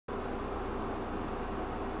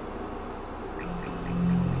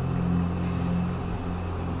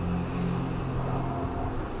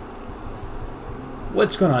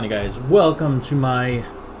What's going on, you guys? Welcome to my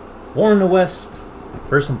War in the West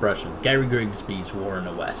first impressions. Gary Grigsby's War in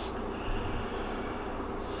the West.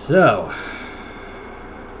 So,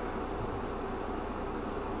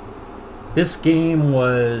 this game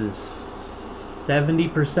was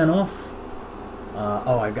 70% off.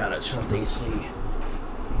 Oh, I gotta shut off the AC.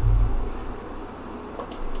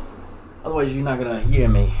 Otherwise, you're not gonna hear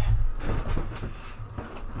me.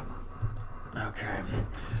 Okay.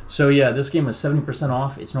 So yeah, this game was 70%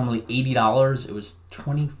 off. It's normally $80. It was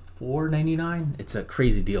 $24.99. It's a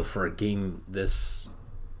crazy deal for a game this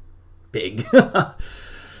big.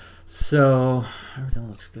 So everything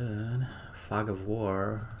looks good. Fog of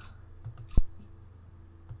War.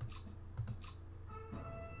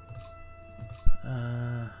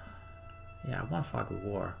 Yeah, I want Fog of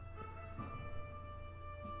War.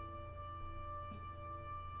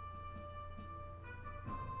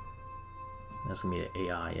 That's gonna be an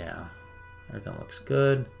AI, yeah. Everything looks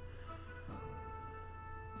good.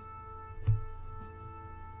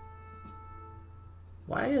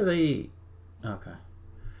 Why are they... Okay.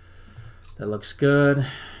 That looks good.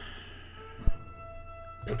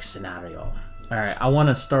 Big scenario. Alright, I want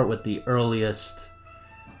to start with the earliest.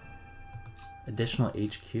 Additional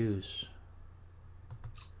HQs.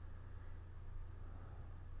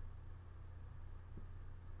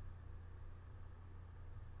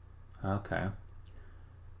 Okay.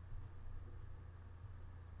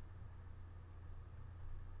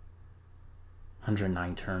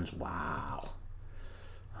 $109 turns. Wow.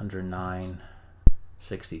 109,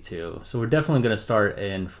 62. So we're definitely going to start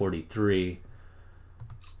in 43.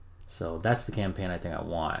 So that's the campaign I think I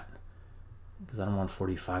want. Because I don't want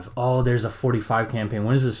 45. Oh, there's a 45 campaign.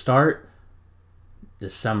 When does it start?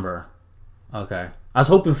 December. Okay. I was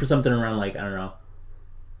hoping for something around, like, I don't know.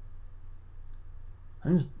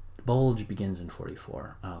 When's Bulge begins in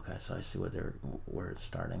 44. Oh, okay, so I see where it's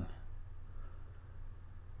starting.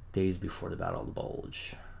 Days before the Battle of the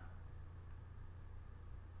Bulge.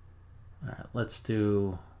 Alright, let's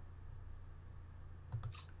do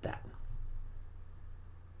that.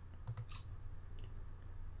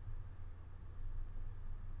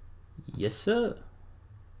 Yes, sir.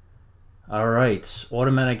 Alright,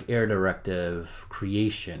 automatic air directive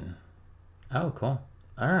creation. Oh, cool.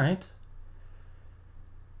 Alright.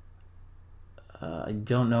 I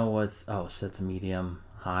don't know what... Oh, set to medium,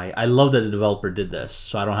 high. I love that the developer did this,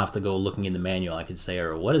 so I don't have to go looking in the manual. I could say,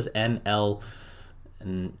 or what is NL?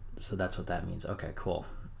 And so that's what that means. Okay, cool.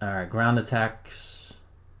 All right, ground attacks.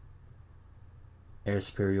 Air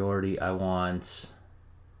superiority, I want...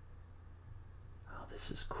 Oh, this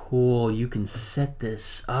is cool. You can set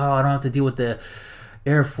this. Oh, I don't have to deal with the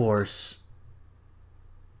Air Force.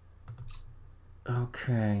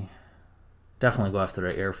 Okay. Definitely go after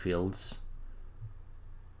the airfields.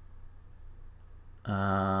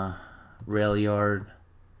 Rail yard,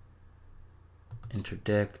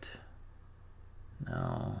 interdict,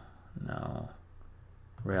 no,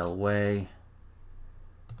 railway.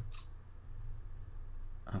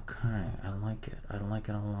 Okay, I like it. I like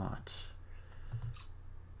it a lot.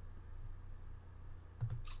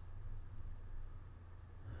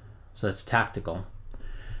 So that's tactical.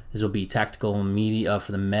 This will be tactical media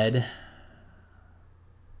for the med.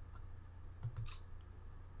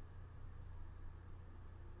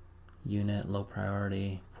 Unit, low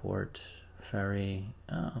priority, port, ferry.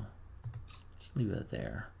 Oh, let's leave it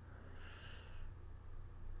there.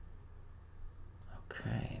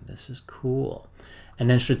 Okay, this is cool. And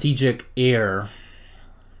then strategic air.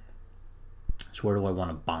 So where do I want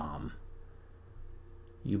to bomb?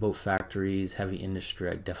 U-boat factories, heavy industry.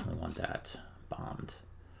 I definitely want that bombed.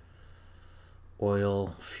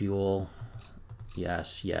 Oil, fuel.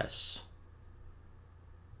 Yes, yes.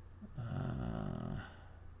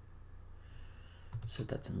 Set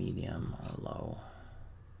that to medium or low.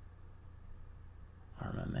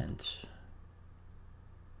 Armament.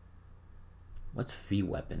 What's V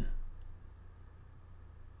weapon?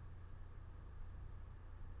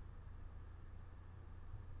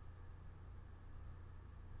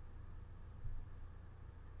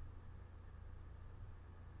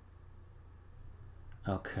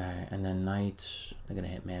 Okay, and then night, they're gonna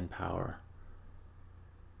hit manpower.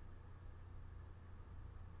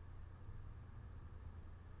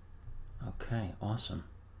 Okay, awesome.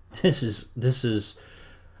 This is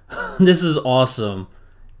awesome.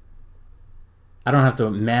 I don't have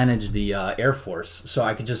to manage the Air Force, so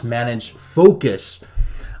I could just focus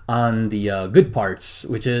on the good parts,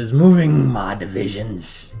 which is moving my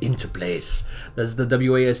divisions into place. Does the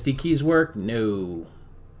WASD keys work? No.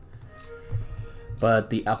 But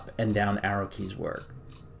the up and down arrow keys work.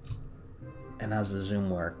 And how's the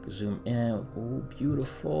zoom work? Zoom in. Oh,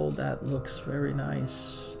 beautiful. That looks very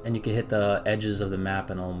nice. And you can hit the edges of the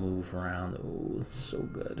map and it'll move around. Oh, so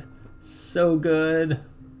good. So good.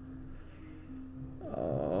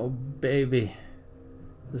 Oh, baby.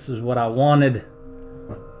 This is what I wanted.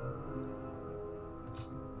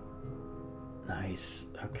 Nice.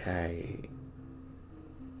 Okay.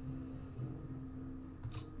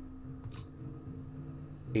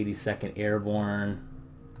 '82nd Airborne.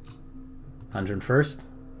 101st?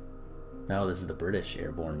 No, this is the British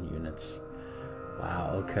airborne units.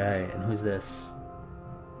 Wow, okay. And who's this?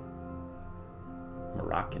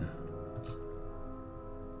 Moroccan.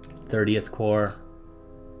 30th Corps.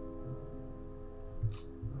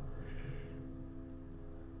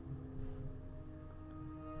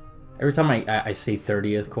 Every time I say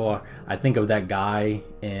 30th Corps, I think of that guy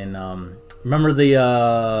in... remember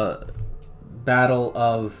the Battle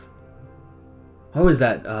of... What was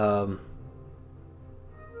that?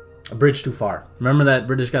 A Bridge Too Far. Remember that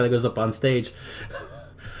British guy that goes up on stage?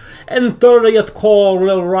 And 30th Corps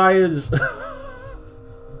will rise.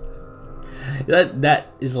 that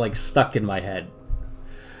is like stuck in my head.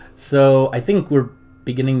 So I think we're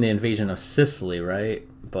beginning the invasion of Sicily, right?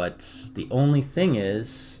 But the only thing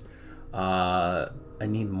is, I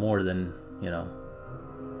need more than, you know.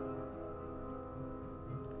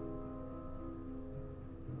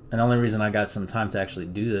 And the only reason I got some time to actually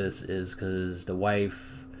do this is because the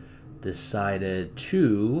wife decided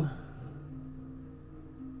to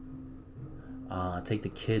take the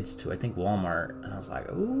kids to, I think, Walmart. And I was like,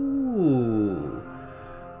 ooh,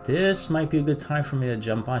 this might be a good time for me to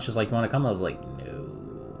jump on. She was like, you want to come? I was like,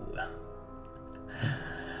 no.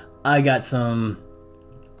 I got some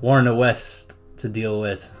War in the West to deal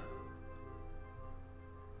with.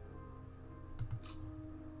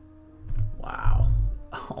 Wow.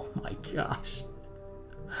 Oh my gosh.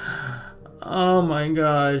 Oh my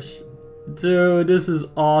gosh. Dude, this is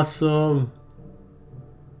awesome.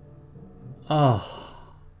 Oh.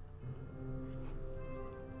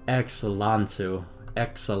 Excellento.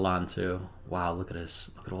 Excellento. Wow, look at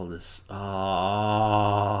this. Look at all this.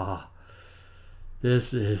 Oh.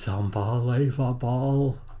 This is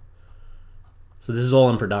unbelievable. So this is all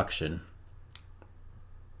in production.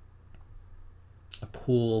 A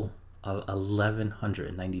pool of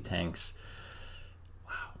 1,190 tanks.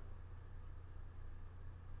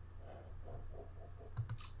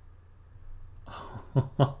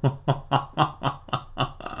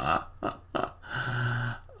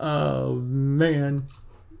 Oh man.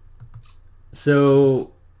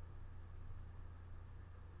 So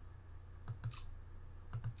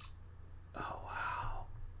wow.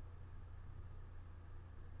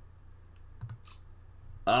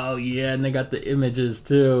 Oh yeah, and they got the images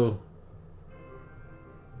too.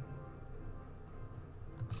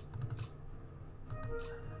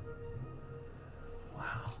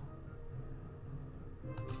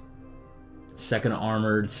 Second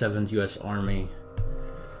Armored, 7th U.S. Army.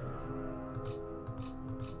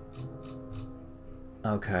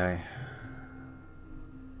 Okay.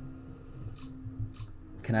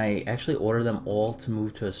 Can I actually order them all to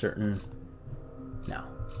move to a certain... No.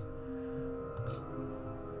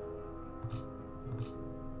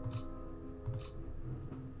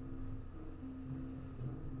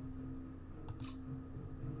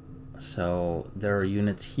 So there are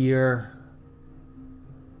units here.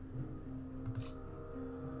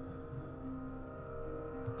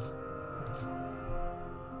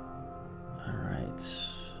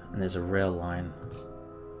 And there's a rail line.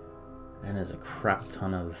 And there's a crap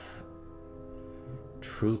ton of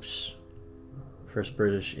troops. 1st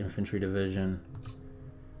British Infantry Division.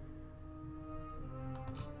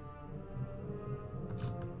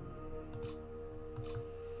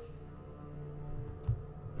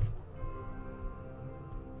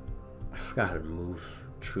 I forgot how to move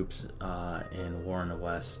troops in War in the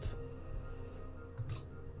West.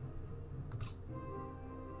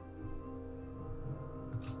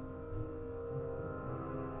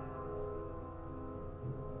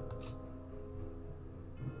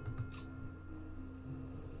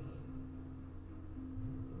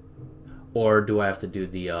 Or do I have to do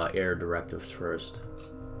the air directives first?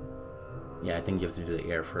 Yeah, I think you have to do the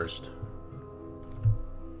air first.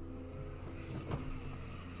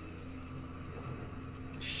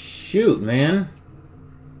 Shoot, man.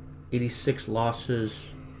 86 losses.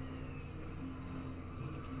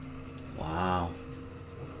 Wow.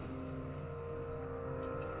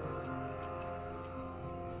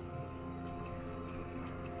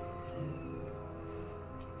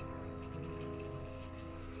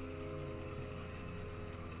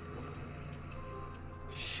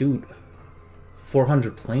 Shoot.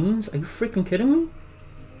 400 planes? Are you freaking kidding me?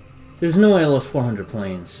 There's no way I lost 400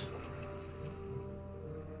 planes.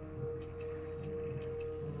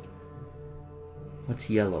 What's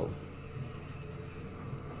yellow?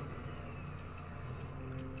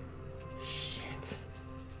 Shit.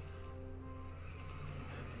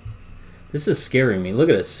 This is scaring me. Look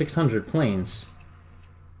at it, 600 planes.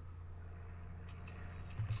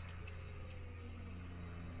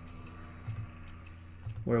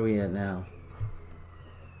 Where are we at now?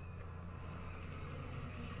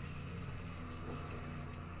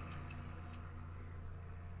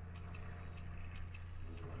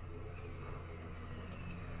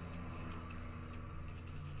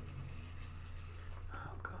 Oh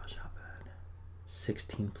gosh, how bad.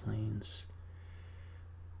 16 planes.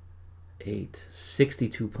 8.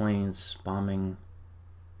 62 planes bombing.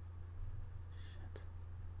 Shit.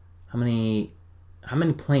 How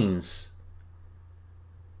many planes?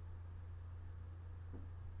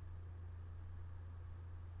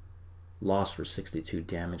 Lost for 62,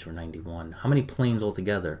 damage for 91. How many planes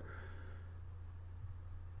altogether?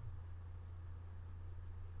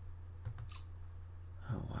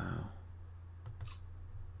 Oh, wow.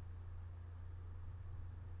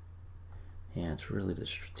 Yeah, it's really the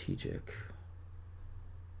strategic.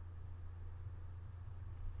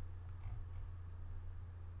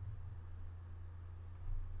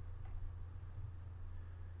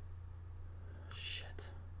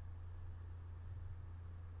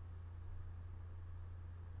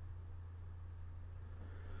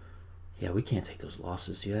 Yeah, we can't take those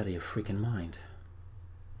losses. You're out of your freaking mind.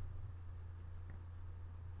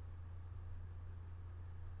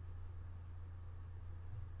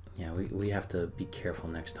 Yeah, we have to be careful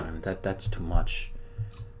next time. That's too much.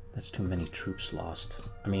 That's too many troops lost.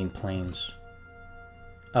 I mean, planes.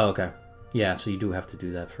 Oh, okay. Yeah, so you do have to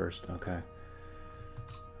do that first. Okay.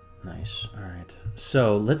 Nice. All right.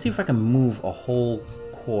 So let's see if I can move a whole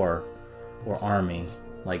corps or army.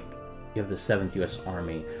 Like, you have the 7th U.S.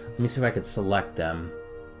 Army. Let me see if I could select them.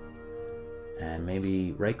 And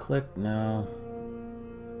maybe right-click? No.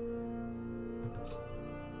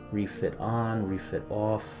 Refit on, refit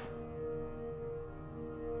off.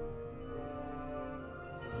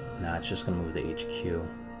 Nah, it's just going to move the HQ.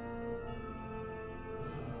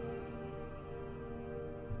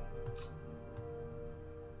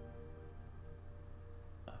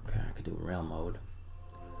 Okay, I could do rail mode.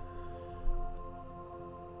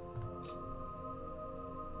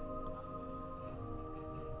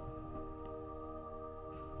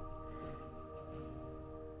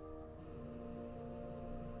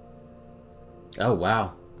 Oh,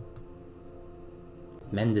 wow.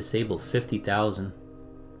 Men disabled, 50,000.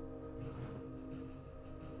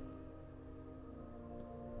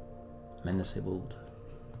 Men disabled.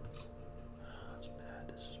 Oh, that's bad.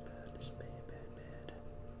 This is bad. This is bad, bad, bad.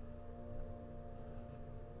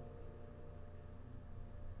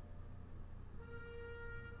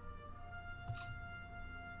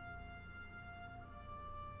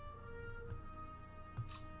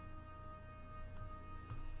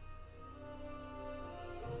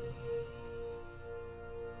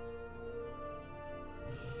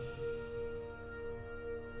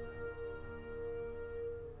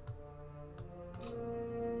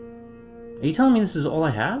 Are you telling me this is all I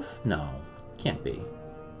have? No, can't be.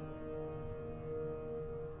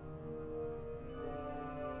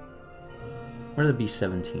 Where are the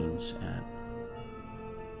B-17s at?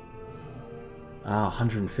 Ah,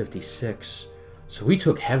 156. So we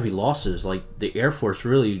took heavy losses. Like, the Air Force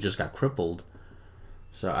really just got crippled.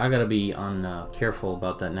 So I gotta be careful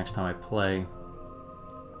about that next time I play.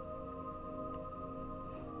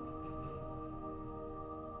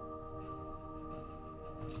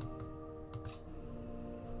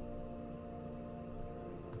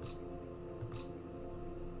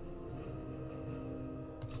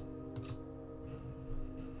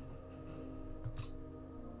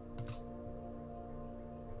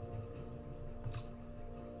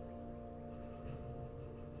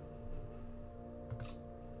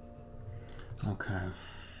 Okay,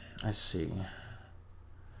 I see.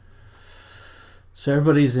 So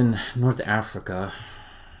everybody's in North Africa.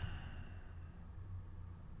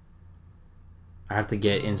 I have to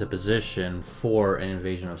get into position for an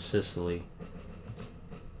invasion of Sicily.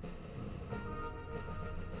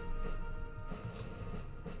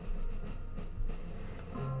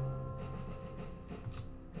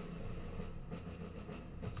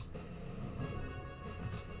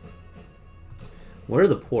 Where are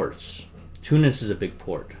the ports? Tunis is a big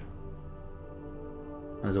port.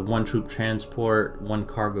 There's a 1 troop transport, 1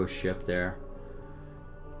 cargo ship there.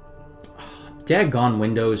 Daggone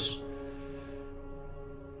Windows.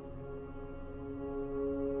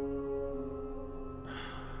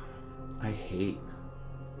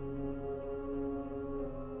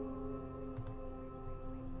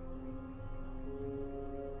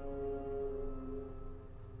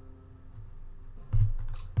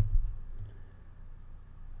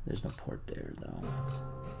 There's no port there, though.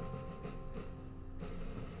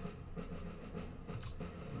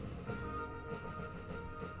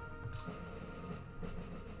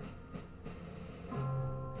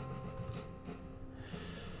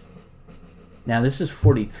 Now, this is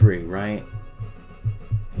 43, right?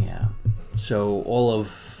 Yeah. So, all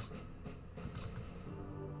of...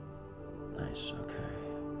 Nice, okay.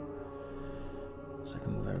 So I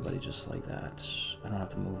can move everybody just like that. I don't have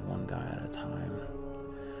to move one guy at a time.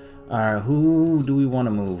 Alright, who do we want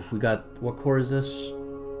to move? We got... What core is this?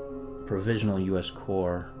 Provisional U.S.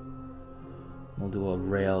 core. We'll do a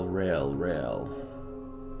rail.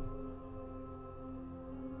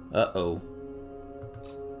 Uh-oh.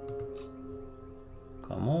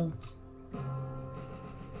 Come on.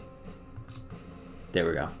 There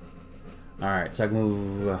we go. Alright, so I can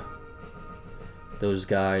move those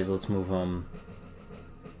guys. Let's move them,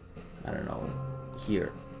 I don't know,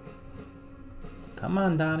 here. Come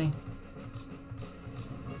on, Donnie.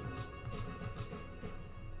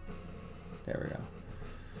 There we go.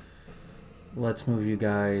 Let's move you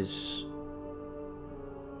guys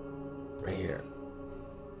right here.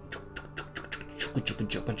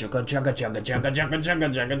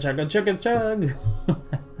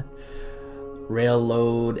 Rail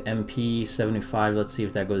load MP 75. Let's see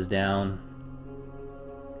if that goes down.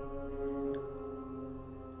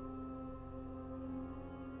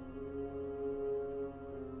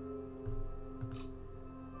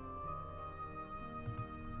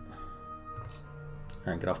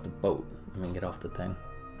 Alright, get off the boat. I mean, get off the thing.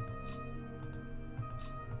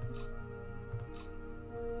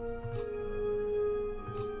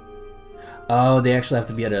 Oh, they actually have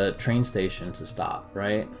to be at a train station to stop,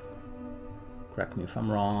 right? Correct me if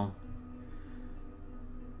I'm wrong.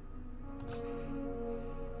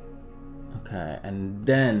 Okay, and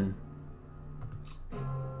then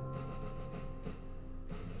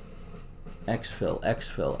exfil.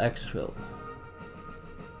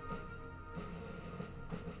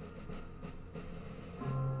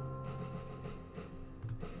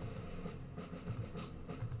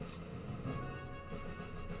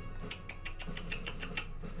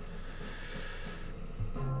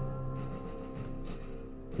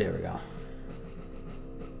 There we go.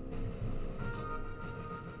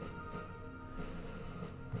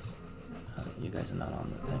 You guys are not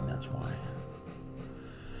on the thing, that's why.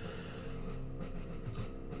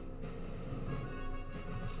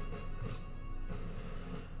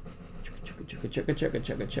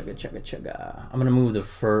 Chugga. I'm gonna move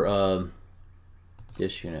the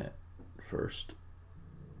this unit first.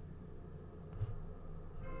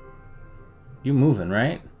 You moving,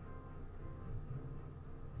 right?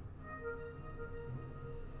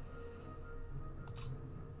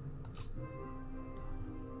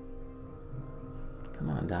 Come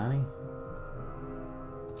on, Donnie.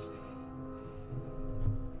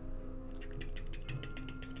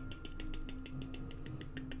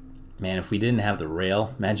 Man, if we didn't have the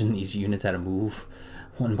rail, imagine these units had to move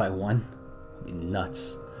one by one. It'd be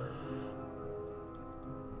nuts.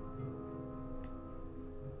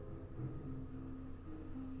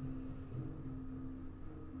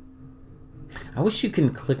 I wish you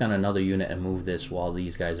can click on another unit and move this while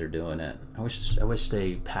these guys are doing it. I wish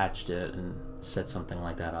they patched it and set something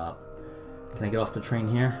like that up. Can I get off the train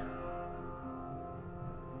here?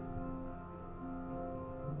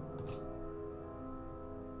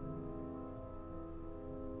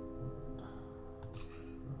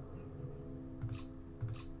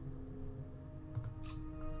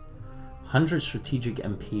 $100 strategic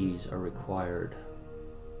MPs are required.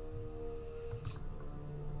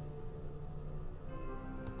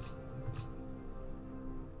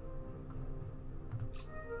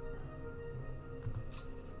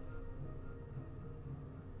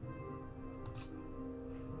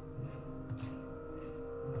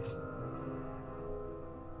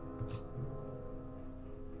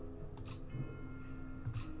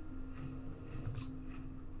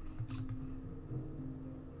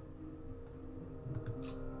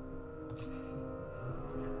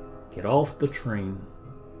 Get off the train.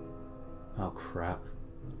 Oh, crap.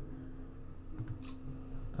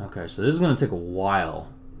 Okay, so this is going to take a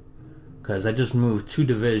while. Because I just moved 2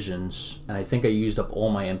 divisions. And I think I used up all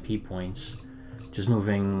my MP points. Just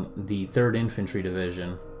moving the 3rd Infantry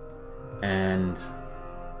Division. And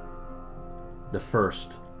the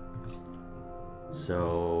 1st.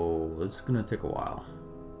 So, this is going to take a while.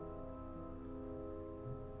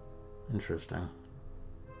 Interesting.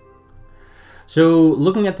 So,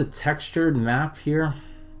 looking at the textured map here,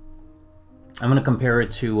 I'm going to compare it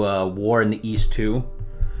to War in the East 2.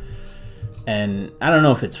 And I don't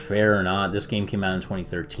know if it's fair or not. This game came out in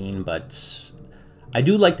 2013, but I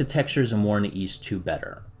do like the textures in War in the East 2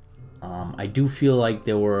 better. I do feel like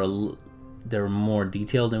they were more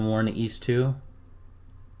detailed in War in the East 2.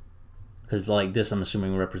 Because like this, I'm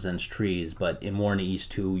assuming represents trees, but in War in the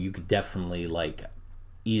East 2, you could definitely like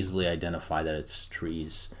easily identify that it's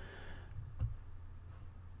trees.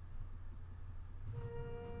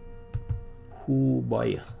 Ooh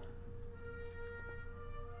boy.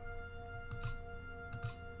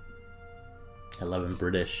 $11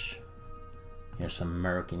 British. Here's some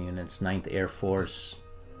American units. 9th Air Force.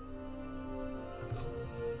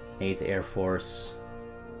 8th Air Force.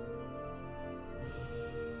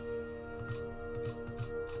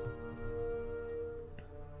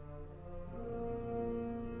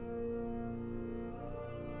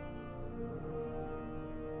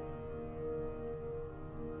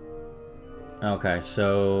 Okay,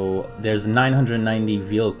 so there's 990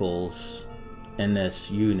 vehicles in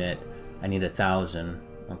this unit. I need 1,000.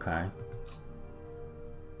 Okay.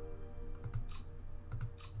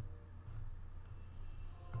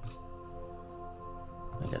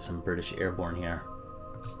 I got some British Airborne here.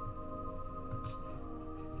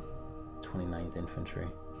 29th Infantry.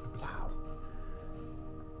 Wow.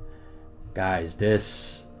 Guys,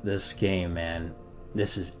 this game, man,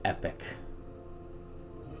 this is epic.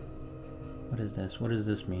 What is this? What does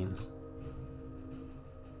this mean?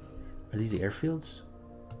 Are these the airfields?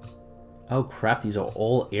 Oh crap, these are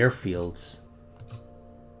all airfields.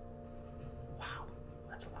 Wow,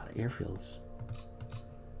 that's a lot of airfields.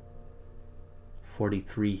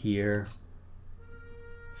 43 here.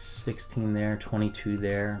 16 there, 22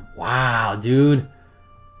 there. Wow, dude.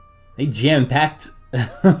 They jam-packed.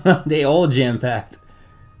 They all jam-packed.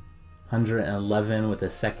 111 with a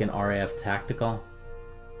 2nd RAF Tactical.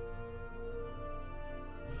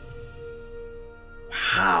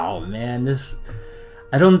 Wow, man, this...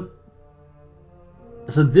 I don't...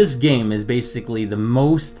 So this game is basically the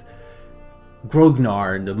most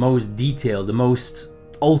grognard, the most detailed, the most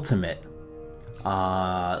ultimate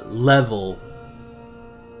level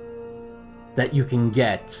that you can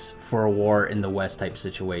get for a war in the West type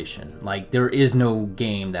situation. Like, there is no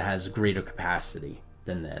game that has greater capacity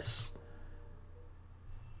than this.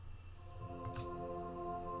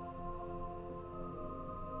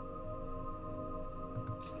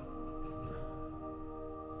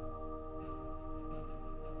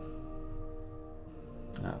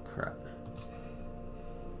 Oh, crap.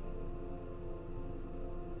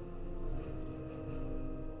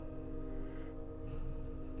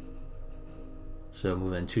 So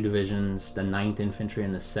move in 2 divisions, the 9th Infantry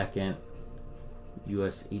and the 2nd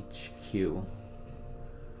US HQ.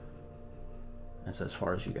 That's as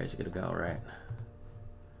far as you guys are gonna go, right?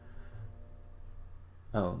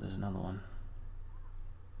 Oh, there's another one.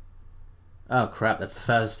 Oh crap, that's the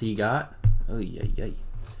fastest he got? Oh yay yay.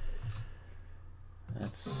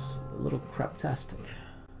 That's a little craptastic.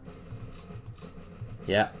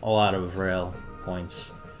 Yeah, all out of rail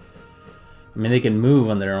points. I mean, they can move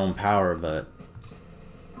on their own power, but...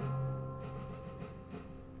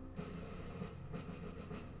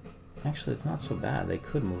 Actually, it's not so bad. They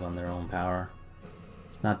could move on their own power.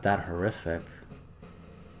 It's not that horrific.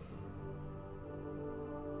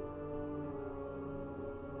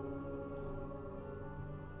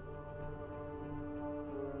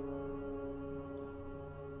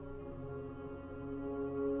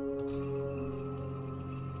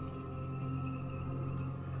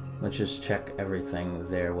 Let's just check everything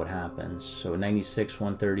there, what happens. So 96,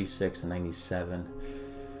 136, and 97.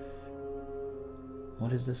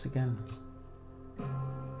 What is this again?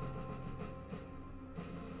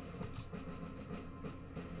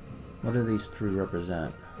 What do these 3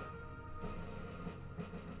 represent?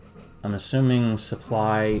 I'm assuming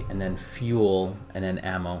supply and then fuel and then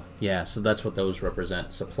ammo. Yeah, so that's what those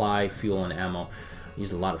represent. Supply, fuel, and ammo.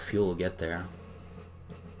 Use a lot of fuel to get there.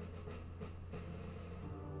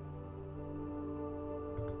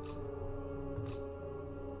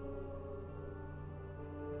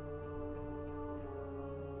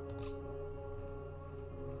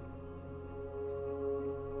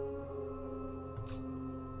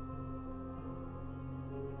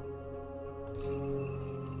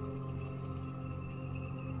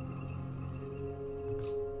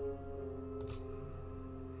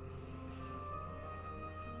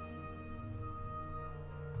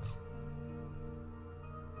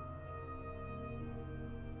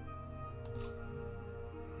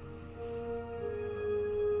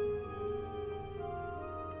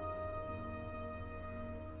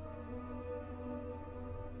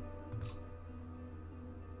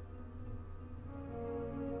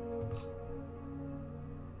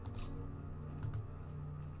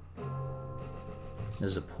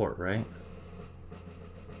 This is a port, right?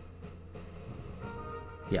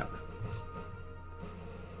 Yeah.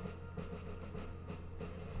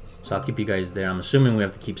 So I'll keep you guys there. I'm assuming we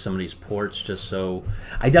have to keep some of these ports just so...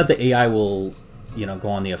 I doubt the AI will, you know, go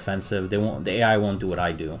on the offensive. They won't. The AI won't do what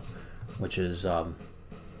I do, which is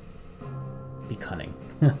be cunning.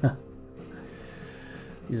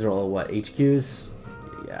 These are all what, HQs?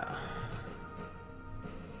 Yeah.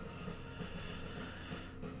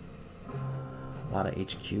 A lot of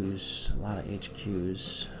HQs. A lot of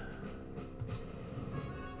HQs.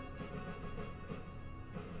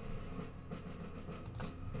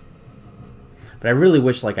 But I really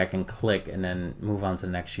wish like I can click and then move on to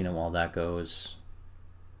the next unit while that goes.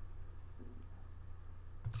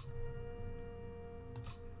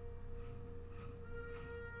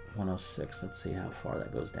 $106. Let's see how far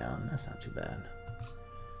that goes down. That's not too bad.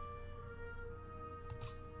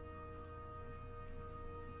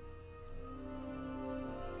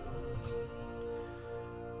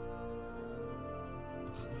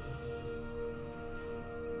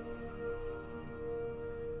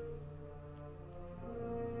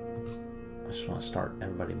 I just want to start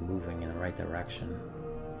everybody moving in the right direction.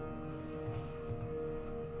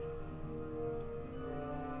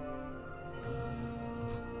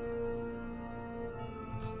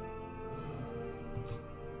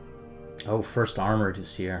 Oh, first armored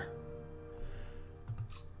is here.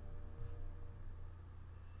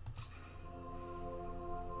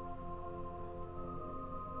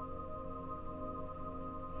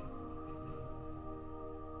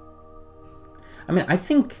 I mean, I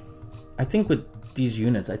think with these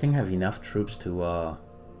units, I think I have enough troops to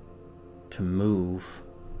move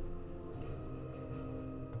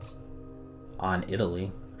on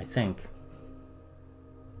Italy. I think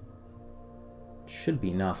should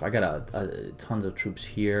be enough. I got tons of troops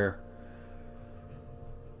here.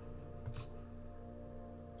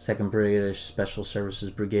 2nd British Special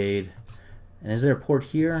Services Brigade. And is there a port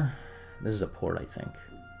here? This is a port, I think.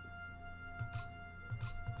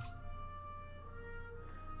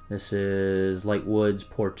 This is Light Woods,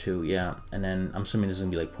 Port 2, yeah. And then I'm assuming this is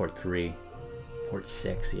going to be like Port 3. Port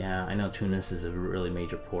 6, yeah. I know Tunis is a really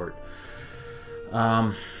major port.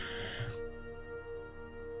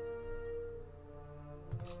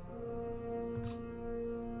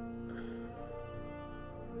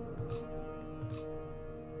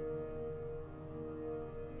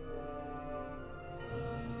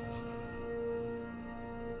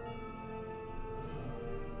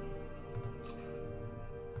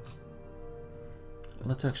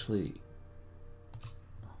 Let's actually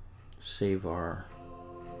save our...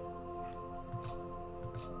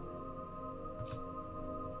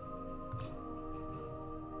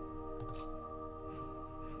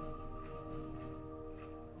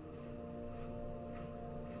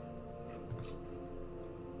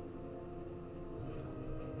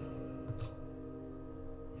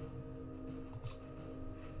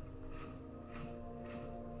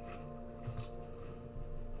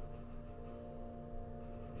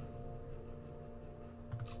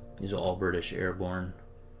 These are all British airborne.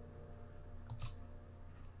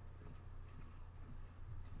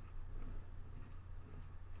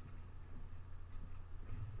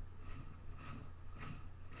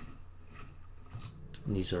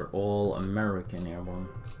 And these are all American airborne.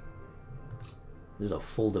 This is a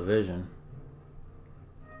full division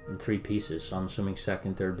in 3 pieces, so I'm assuming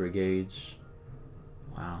 2nd, 3rd brigades.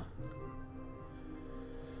 Wow.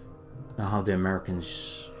 Now how the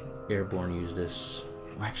Americans airborne use this?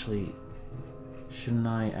 Actually, shouldn't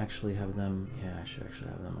I actually have them? Yeah, I should actually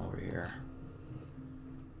have them over here.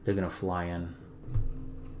 They're gonna fly in.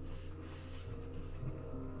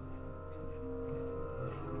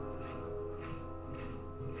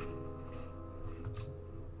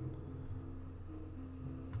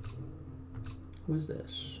 Who is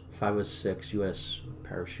this? 506 U.S.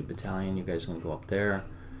 Parachute Battalion. You guys are gonna go up there.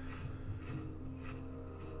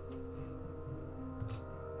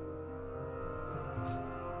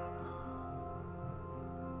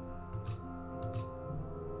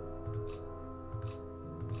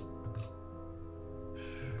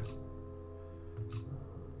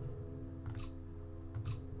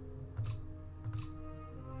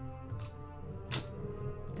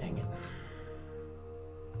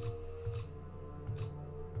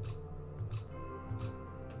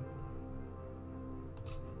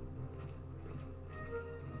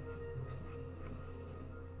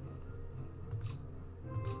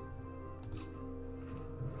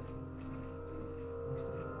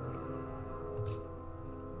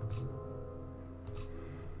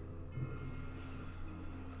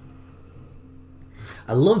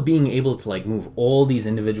 I love being able to like move all these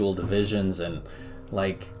individual divisions and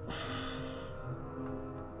like,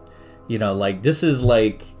 You know, like, this is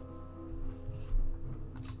like...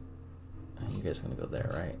 You guys are gonna go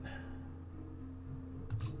there, right?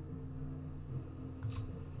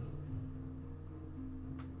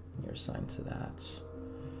 You're assigned to that.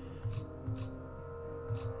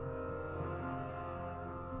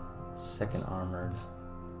 Second armored.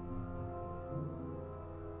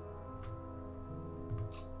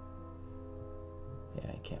 Yeah,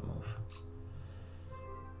 I can't move.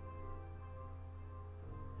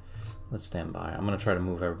 Let's stand by. I'm gonna try to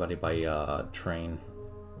move everybody by train.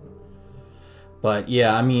 But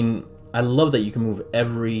yeah, I mean, I love that you can move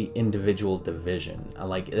every individual division.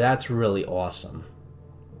 That's really awesome.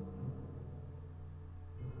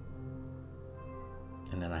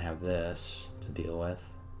 And then I have this to deal with.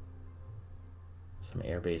 Some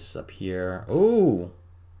air bases up here. Oh!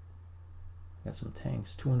 Got some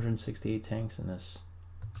tanks. 268 tanks in this.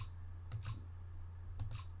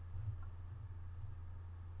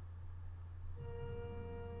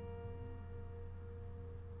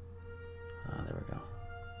 There we go.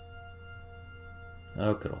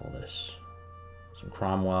 Look at all this. Some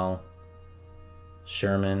Cromwell.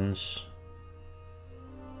 Shermans.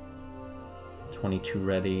 22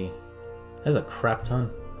 ready. That's a crap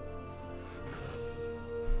ton.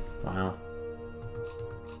 Wow.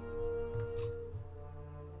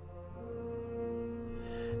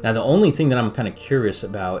 Now the only thing that I'm kind of curious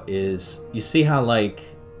about is, you see how like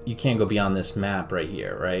you can't go beyond this map right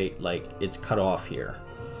here, right? Like it's cut off here.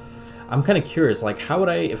 I'm kind of curious, like how would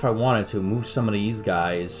I, if I wanted to, move some of these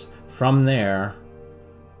guys from there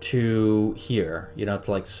to here, you know,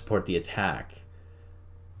 to like support the attack?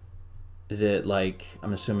 Is it like,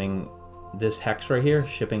 I'm assuming this hex right here,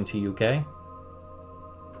 shipping to UK?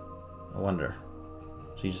 I wonder.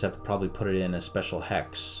 So you just have to probably put it in a special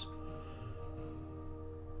hex.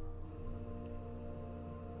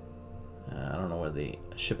 I don't know where the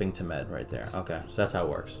shipping to Med right there. Okay, so that's how it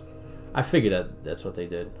works. I figured that that's what they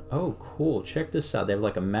did. Oh, cool. Check this out. They have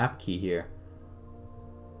like a map key here.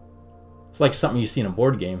 It's like something you see in a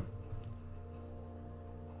board game.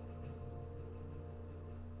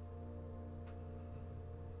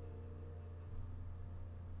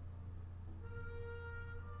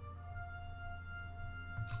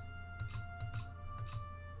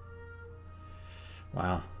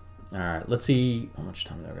 Wow. All right, let's see how much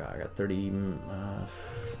time I got. I got 30.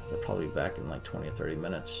 They'll probably be back in like 20 or 30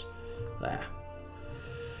 minutes. Ah.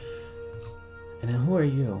 And then who are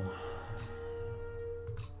you?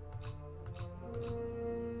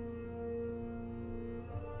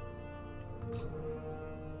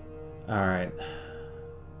 All right.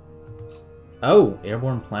 Oh,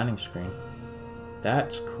 airborne planning screen.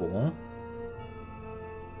 That's cool.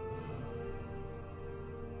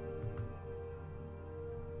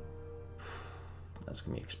 That's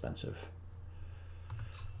gonna be expensive.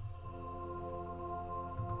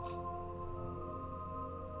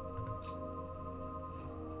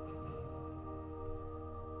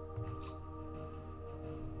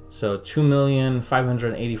 So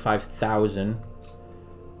 2,585,000.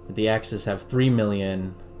 The Axis have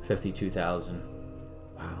 3,052,000.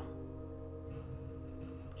 Wow.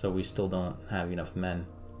 So we still don't have enough men.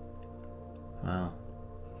 Wow.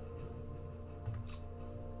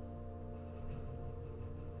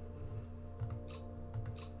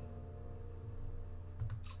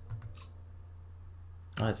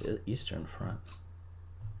 Oh, that's Eastern Front.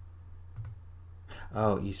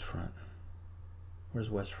 Oh, East Front. Where's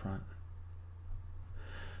West Front?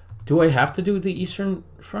 Do I have to do the Eastern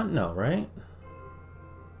Front? No, right?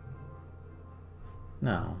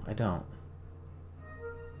 No, I don't.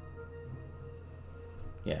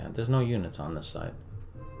 Yeah, there's no units on this side.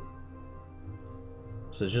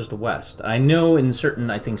 So it's just the West. I know in certain,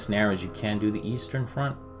 I think, scenarios you can do the Eastern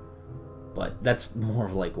Front. But that's more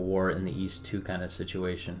of like a war in the East 2 kind of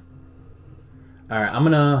situation. Alright, I'm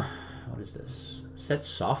gonna... What is this? Set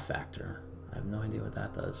soft factor. I have no idea what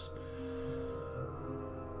that does.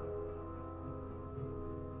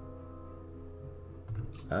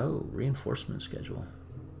 Oh, reinforcement schedule.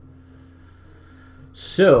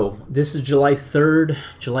 So, this is July 3rd,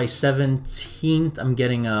 July 17th. I'm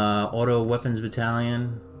getting a auto weapons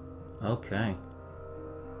battalion. Okay.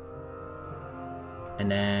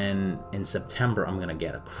 And then in September, I'm going to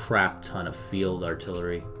get a crap ton of field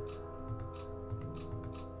artillery.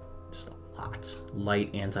 Just a lot.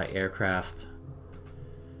 Light anti-aircraft.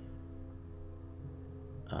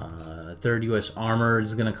 3rd U.S. Armored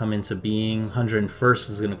is going to come into being. 101st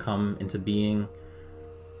is going to come into being.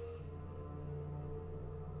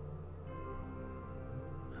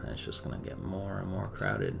 And it's just going to get more and more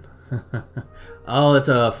crowded. Oh, it's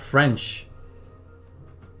a French.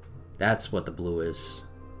 That's what the blue is.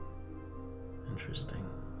 Interesting.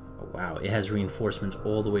 Oh, wow, it has reinforcements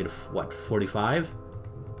all the way to what, 45?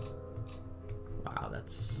 Wow,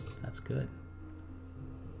 that's good.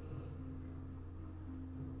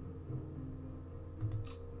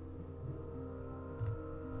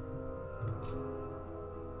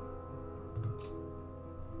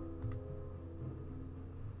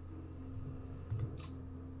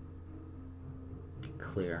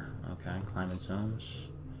 Clear. Okay, climate zones.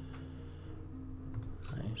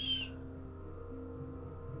 Nice.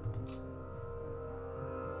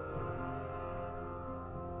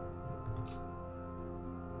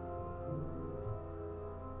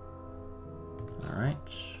 All right.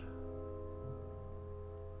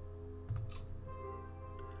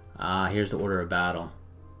 Here's the order of battle.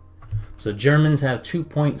 So Germans have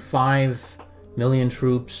 2.5 million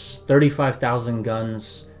troops, 35,000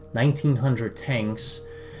 guns, 1,900 tanks,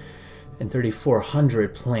 and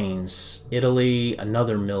 3,400 planes. Italy,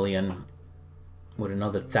 another million, with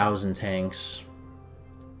another 1,000 tanks.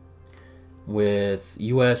 With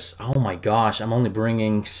U.S., oh my gosh, I'm only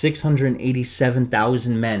bringing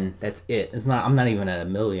 687,000 men. That's it. It's not. I'm not even at a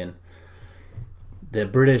million. The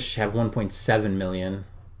British have 1.7 million,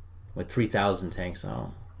 with 3,000 tanks.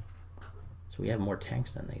 Oh, so we have more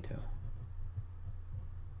tanks than they do.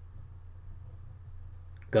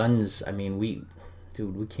 Guns, I mean, we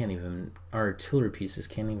can't even, our artillery pieces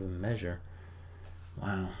can't even measure.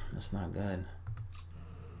 Wow, that's not good.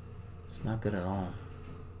 It's not good at all.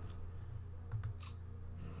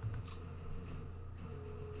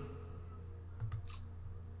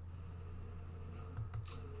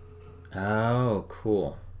 Oh,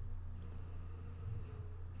 cool.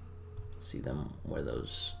 See them wear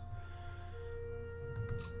those.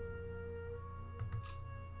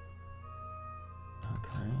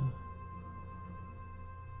 Okay.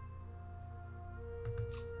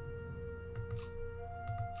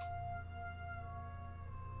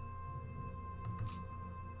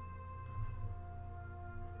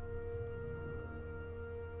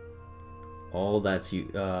 All that's you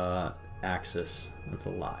Axis. That's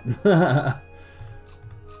a lot.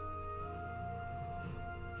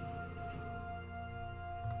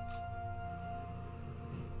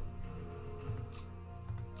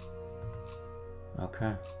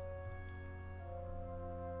 Okay.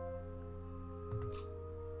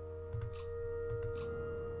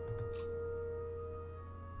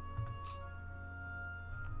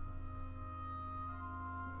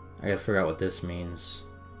 I gotta figure out what this means.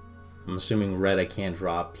 I'm assuming red I can't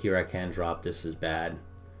drop. Here I can drop. This is bad.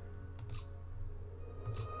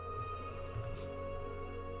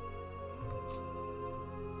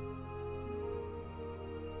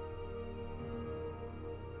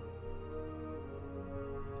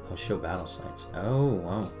 Oh, show battle sites. Oh,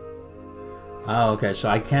 wow. Oh, okay. So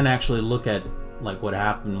I can actually look at like what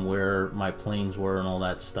happened, where my planes were and all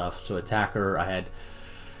that stuff. So attacker, I had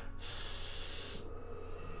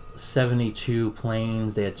 72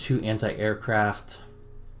 planes. They had 2 anti-aircraft.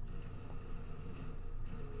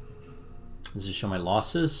 Does it show my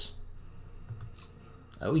losses?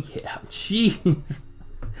 Oh yeah, jeez.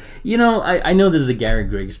 You know, I know this is a Gary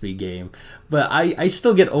Grigsby game, but I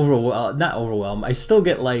still get overwhelmed. Not overwhelmed. I still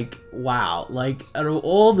get like, wow. Like, out of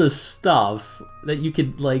all the stuff that you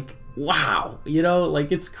could, like, wow. You know,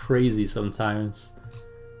 like, it's crazy sometimes.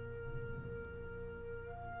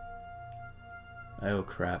 Oh,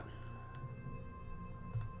 crap.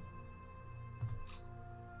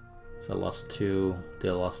 So I lost 2.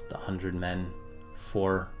 They lost 100 men.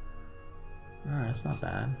 4. Alright, that's not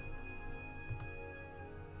bad.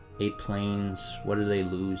 8 planes. What did they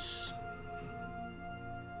lose?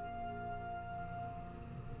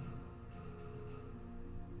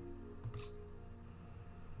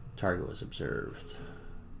 Target was observed.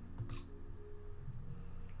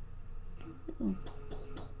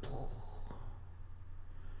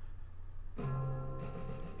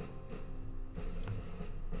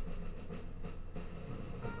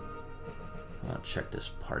 I'll check this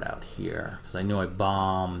part out here, because I know I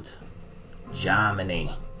bombed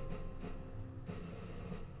Germany.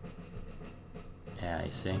 Yeah,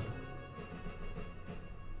 you see?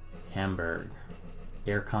 Hamburg.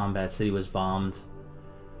 Air combat city was bombed.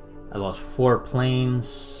 I lost 4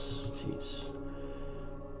 planes. Jeez.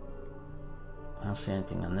 I don't see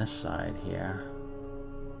anything on this side here.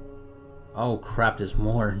 Oh crap, there's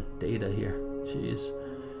more data here. Jeez.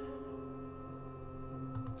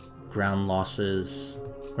 Ground losses.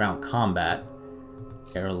 Ground combat.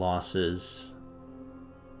 Air losses.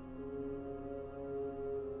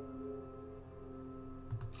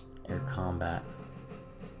 Air combat.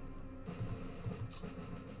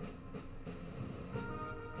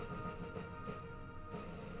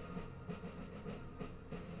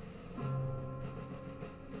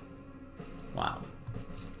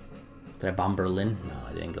 Did I bomb Berlin? No,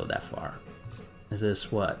 I didn't go that far. Is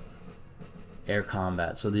this what? Air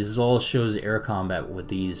combat. So this all shows air combat with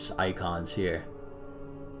these icons here.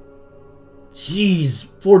 Jeez,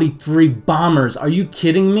 43 bombers. Are you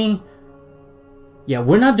kidding me? Yeah,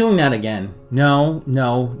 we're not doing that again. No,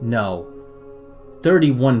 no, no.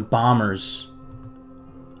 31 bombers.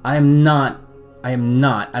 I am not. I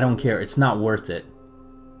don't care. It's not worth it.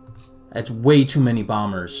 That's way too many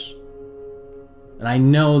bombers. And I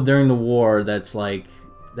know during the war that's like,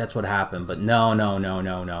 that's what happened. But no, no, no,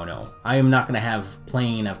 no, no, no. I am not going to have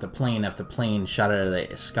plane after plane after plane shot out of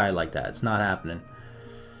the sky like that. It's not happening.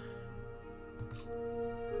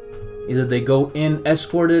 Either they go in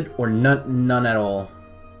escorted or none at all.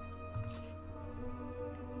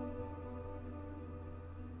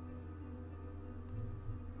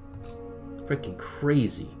 Freaking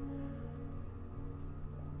crazy.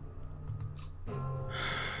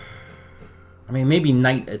 I mean, maybe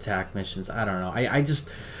night attack missions. I don't know. I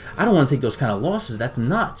don't want to take those kind of losses. That's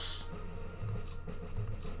nuts.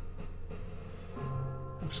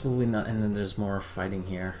 Absolutely not. And then there's more fighting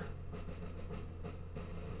here.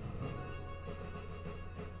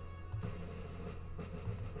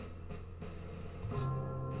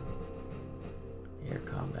 Air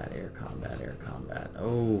combat, air combat, air combat.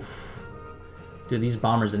 Oh. Dude, these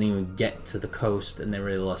bombers didn't even get to the coast and they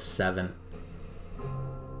really lost 7.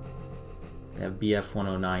 They have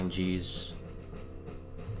BF-109Gs.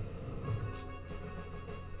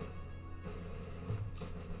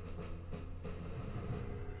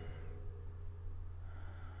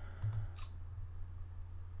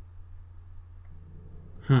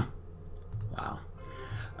 Wow.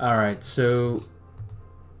 Alright, so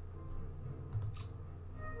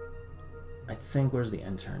I think, where's the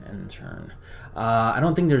intern? I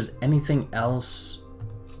don't think there's anything else.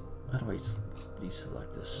 How do I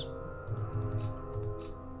deselect this?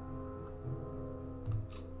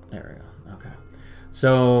 There we go. Okay.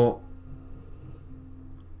 So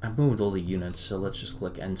I moved all the units, so let's just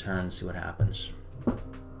click intern and see what happens.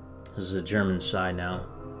 This is the German side now.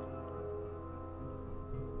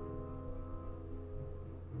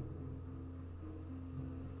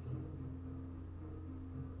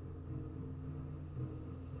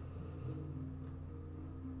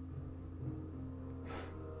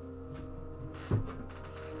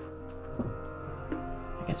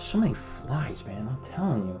 So many flies, man. I'm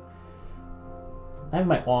telling you.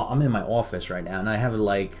 I'm in my office right now, and I have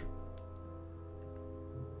like,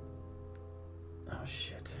 oh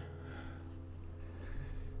shit.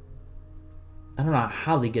 I don't know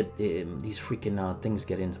how they get these freaking things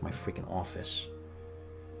get into my freaking office.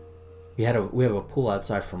 We have a pool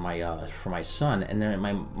outside for my son, and then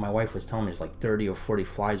my wife was telling me there's like 30 or 40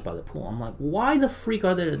 flies by the pool. I'm like, why the freak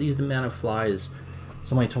are there these amount of flies?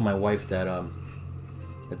 Somebody told my wife that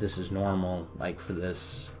that this is normal, like for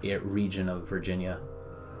this region of Virginia.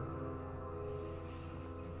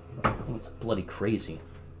 I think it's bloody crazy.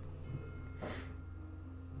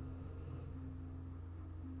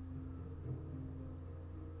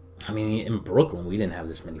 I mean, in Brooklyn, we didn't have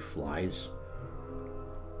this many flies.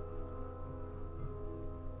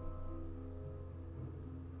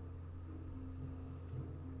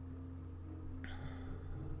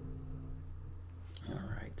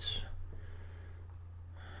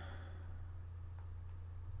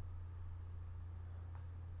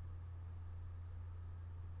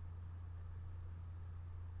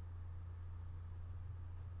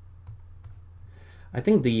 I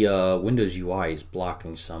think the Windows UI is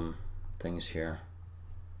blocking some things here.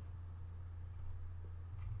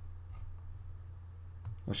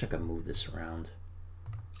 Wish I could move this around.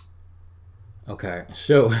 Okay,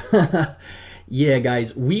 so yeah,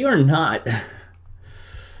 guys, we are not.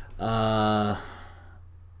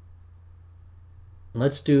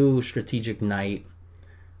 Let's do strategic night.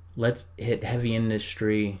 Let's hit heavy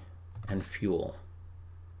industry and fuel.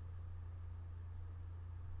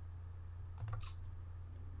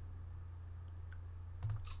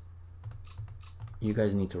 You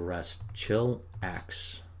guys need to rest. Chill,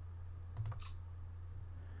 axe.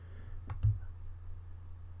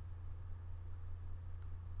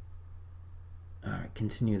 All right,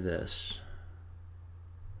 continue this.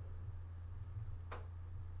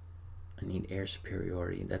 I need air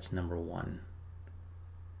superiority. That's number 1.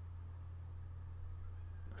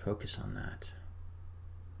 Focus on that.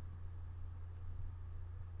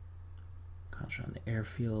 Concentrate on the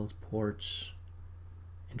airfield, ports,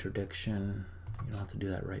 interdiction. You don't have to do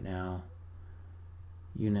that right now.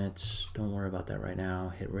 Units, don't worry about that right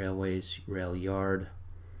now. Hit railways, rail yard.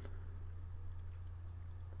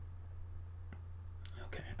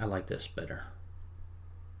 Okay, I like this better.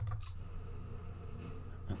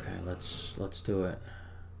 Okay, let's do it.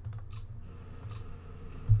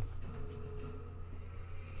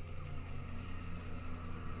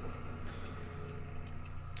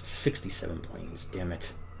 $67 planes, damn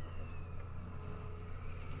it.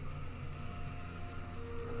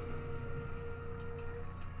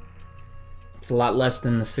 It's a lot less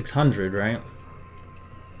than the 600, right?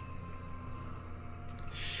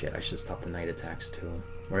 Shit, I should stop the night attacks too.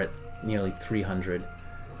 We're at nearly 300.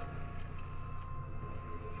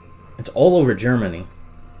 It's all over Germany.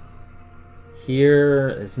 Here,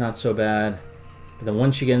 it's not so bad. But then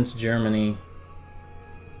once you get into Germany,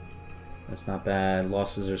 that's not bad.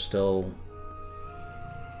 Losses are still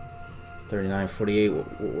 39, 48.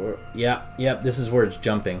 Yeah, this is where it's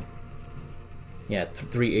jumping. Yeah,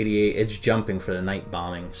 388. It's jumping for the night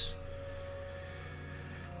bombings.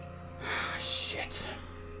 Shit.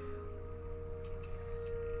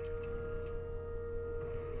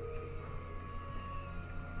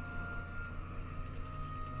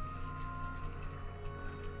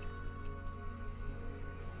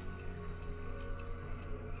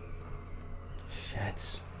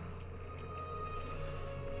 Shit.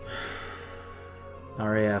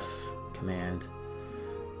 RAF command.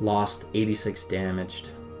 Lost 86 damaged.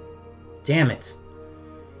 Damn it.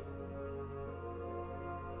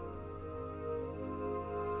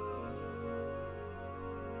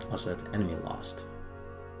 Also, that's enemy lost.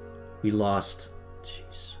 We lost,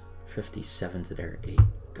 jeez, 57 to their 8.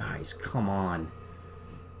 Guys, come on.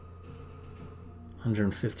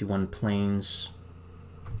 151 planes.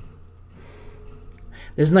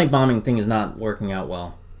 This night bombing thing is not working out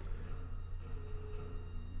well.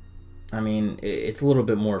 I mean, it's a little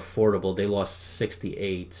bit more affordable. They lost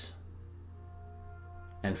 68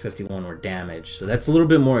 and 51 were damaged. So that's a little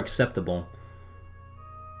bit more acceptable.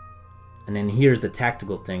 And then here's the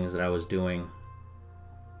tactical things that I was doing.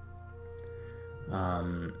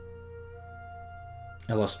 I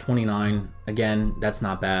lost 29. Again, that's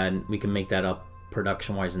not bad. We can make that up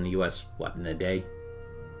production-wise in the US, what, in a day?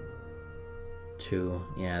 2.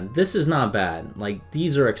 Yeah, this is not bad. Like,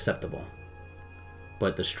 these are acceptable.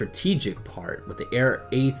 But the strategic part with the Air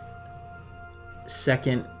 8th,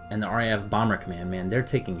 2nd, and the RAF Bomber Command, man, they're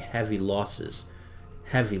taking heavy losses.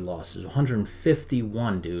 Heavy losses.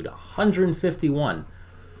 151, dude. 151.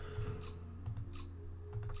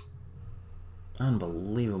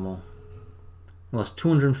 Unbelievable. Lost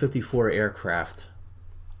 254 aircraft.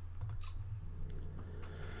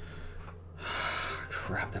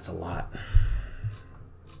 Crap, that's a lot.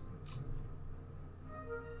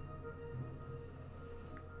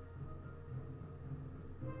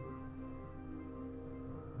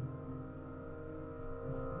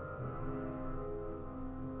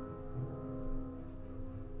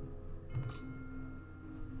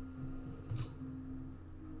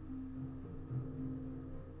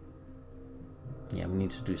 Yeah, we need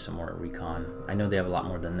to do some more recon. I know they have a lot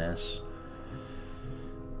more than this.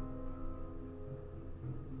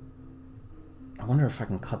 I wonder if I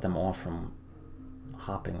can cut them off from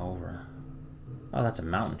hopping over. Oh, that's a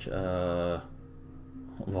mountain.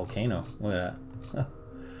 Volcano. Look at that.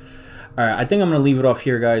 Alright, I think I'm going to leave it off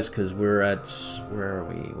here, guys, because we're at... Where are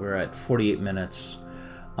we? We're at 48 minutes.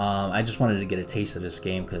 I just wanted to get a taste of this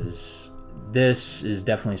game, because this is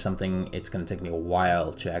definitely something it's going to take me a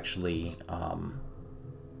while to actually...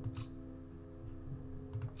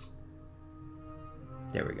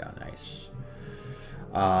 There we go, nice.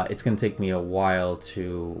 It's going to take me a while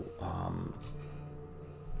to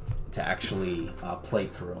actually play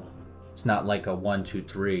through. It's not like a 1, 2,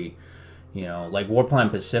 3, you know, like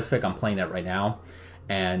Warplan Pacific. I'm playing that right now,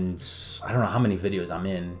 and I don't know how many videos I'm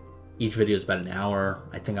in. Each video is about an hour.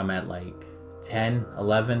 I think I'm at like 10,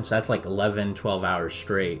 11, so that's like 11, 12 hours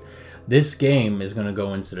straight. This game is going to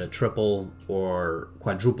go into the triple or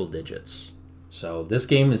quadruple digits, so this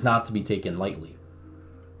game is not to be taken lightly.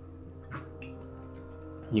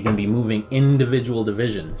 You're going to be moving individual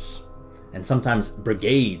divisions, and sometimes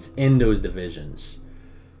brigades in those divisions.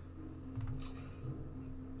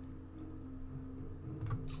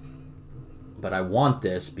 But I want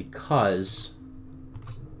this because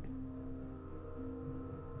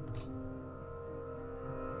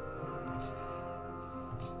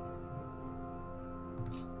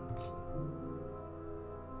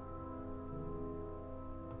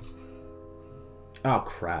oh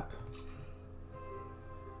crap.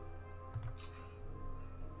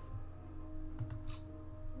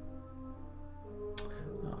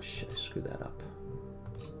 Oh shit, I screwed that up.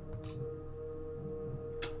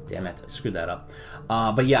 Damn it, I screwed that up.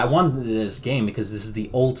 But yeah, I wanted this game because this is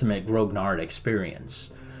the ultimate Grognard experience.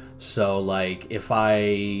 So like, if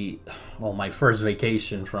I... Well, my first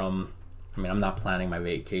vacation from I mean, I'm not planning my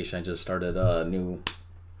vacation. I just started a new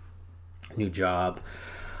job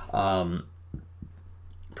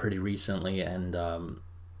pretty recently, and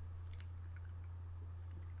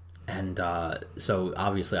so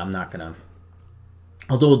obviously I'm not gonna.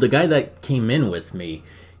 Although the guy that came in with me,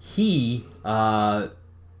 he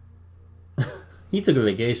he took a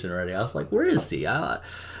vacation already. I was like, where is he?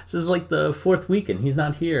 This is like the 4th weekend. He's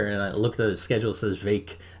not here. And I looked at his schedule. It says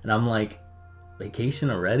vac. And I'm like, vacation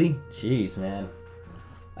already? Jeez, man.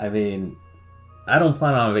 I mean, I don't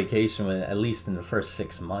plan on a vacation at least in the first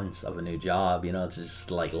 6 months of a new job, you know, to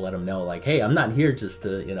just like let them know, like, hey, I'm not here just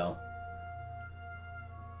to, you know.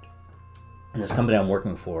 And this company I'm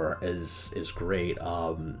working for is great.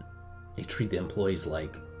 They treat the employees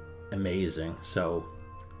like amazing. So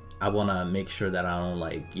I want to make sure that I don't,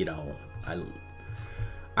 like, you know,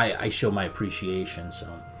 I show my appreciation. So,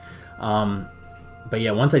 but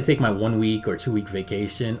yeah, once I take my 1 week or 2 week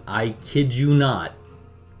vacation, I kid you not,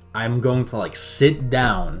 I'm going to like sit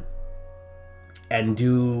down and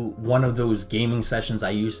do one of those gaming sessions I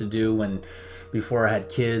used to do before I had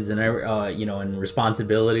kids and you know, and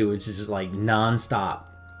responsibility, which is like nonstop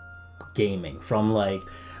gaming from like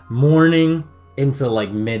morning into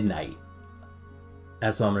like midnight.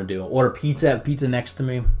 That's what I'm gonna do. Order pizza, have pizza next to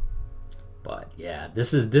me. But yeah,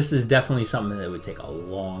 this is definitely something that would take a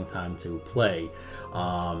long time to play.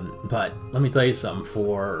 But let me tell you something,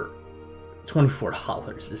 for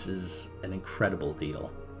 $24, this is an incredible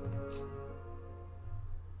deal.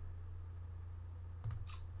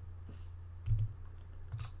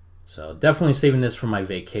 So definitely saving this for my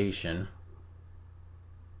vacation.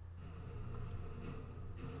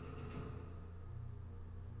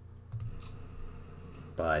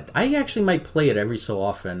 But I actually might play it every so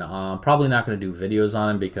often. I'm probably not going to do videos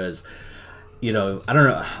on it because, you know, I don't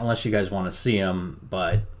know, unless you guys want to see them,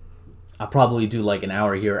 but I'll probably do like an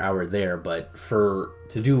hour here, hour there. But to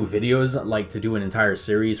do videos, like to do an entire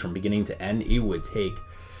series from beginning to end, it would take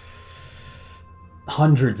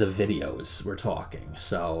hundreds of videos, we're talking.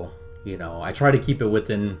 So, you know, I try to keep it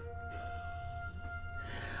within.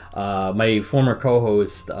 My former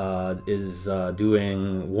co-host is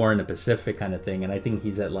doing War in the Pacific kind of thing, and I think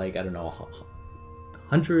he's at like, I don't know,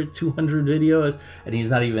 100, 200 videos, and he's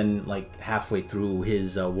not even like halfway through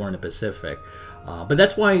his War in the Pacific. But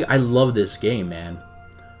that's why I love this game, man.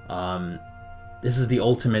 This is the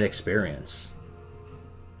ultimate experience,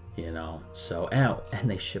 you know. So, and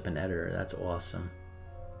they ship an editor. That's awesome.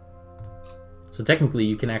 So technically,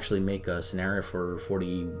 you can actually make a scenario for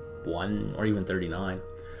 41 or even 39.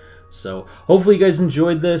 So hopefully you guys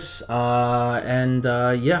enjoyed this, yeah,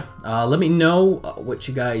 let me know what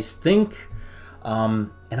you guys think. And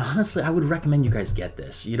honestly, I would recommend you guys get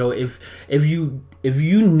this. You know, if you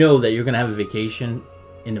know that you're gonna have a vacation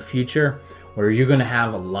in the future, or you're gonna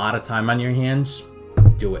have a lot of time on your hands,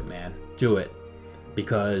 do it, man. Do it,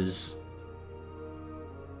 because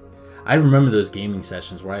I remember those gaming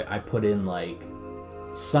sessions where I put in like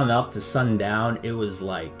sun up to sundown. It was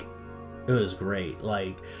like, it was great.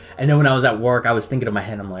 Like, and then when I was at work, I was thinking in my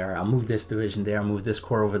head, I'm like, all right, I'll move this division there, I'll move this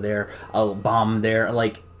core over there, I'll bomb there.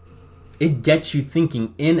 Like, it gets you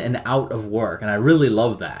thinking in and out of work, and I really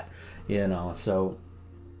love that, you know. So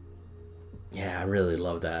yeah, I really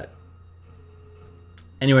love that.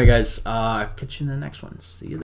 Anyway, guys, catch you in the next one. See you then.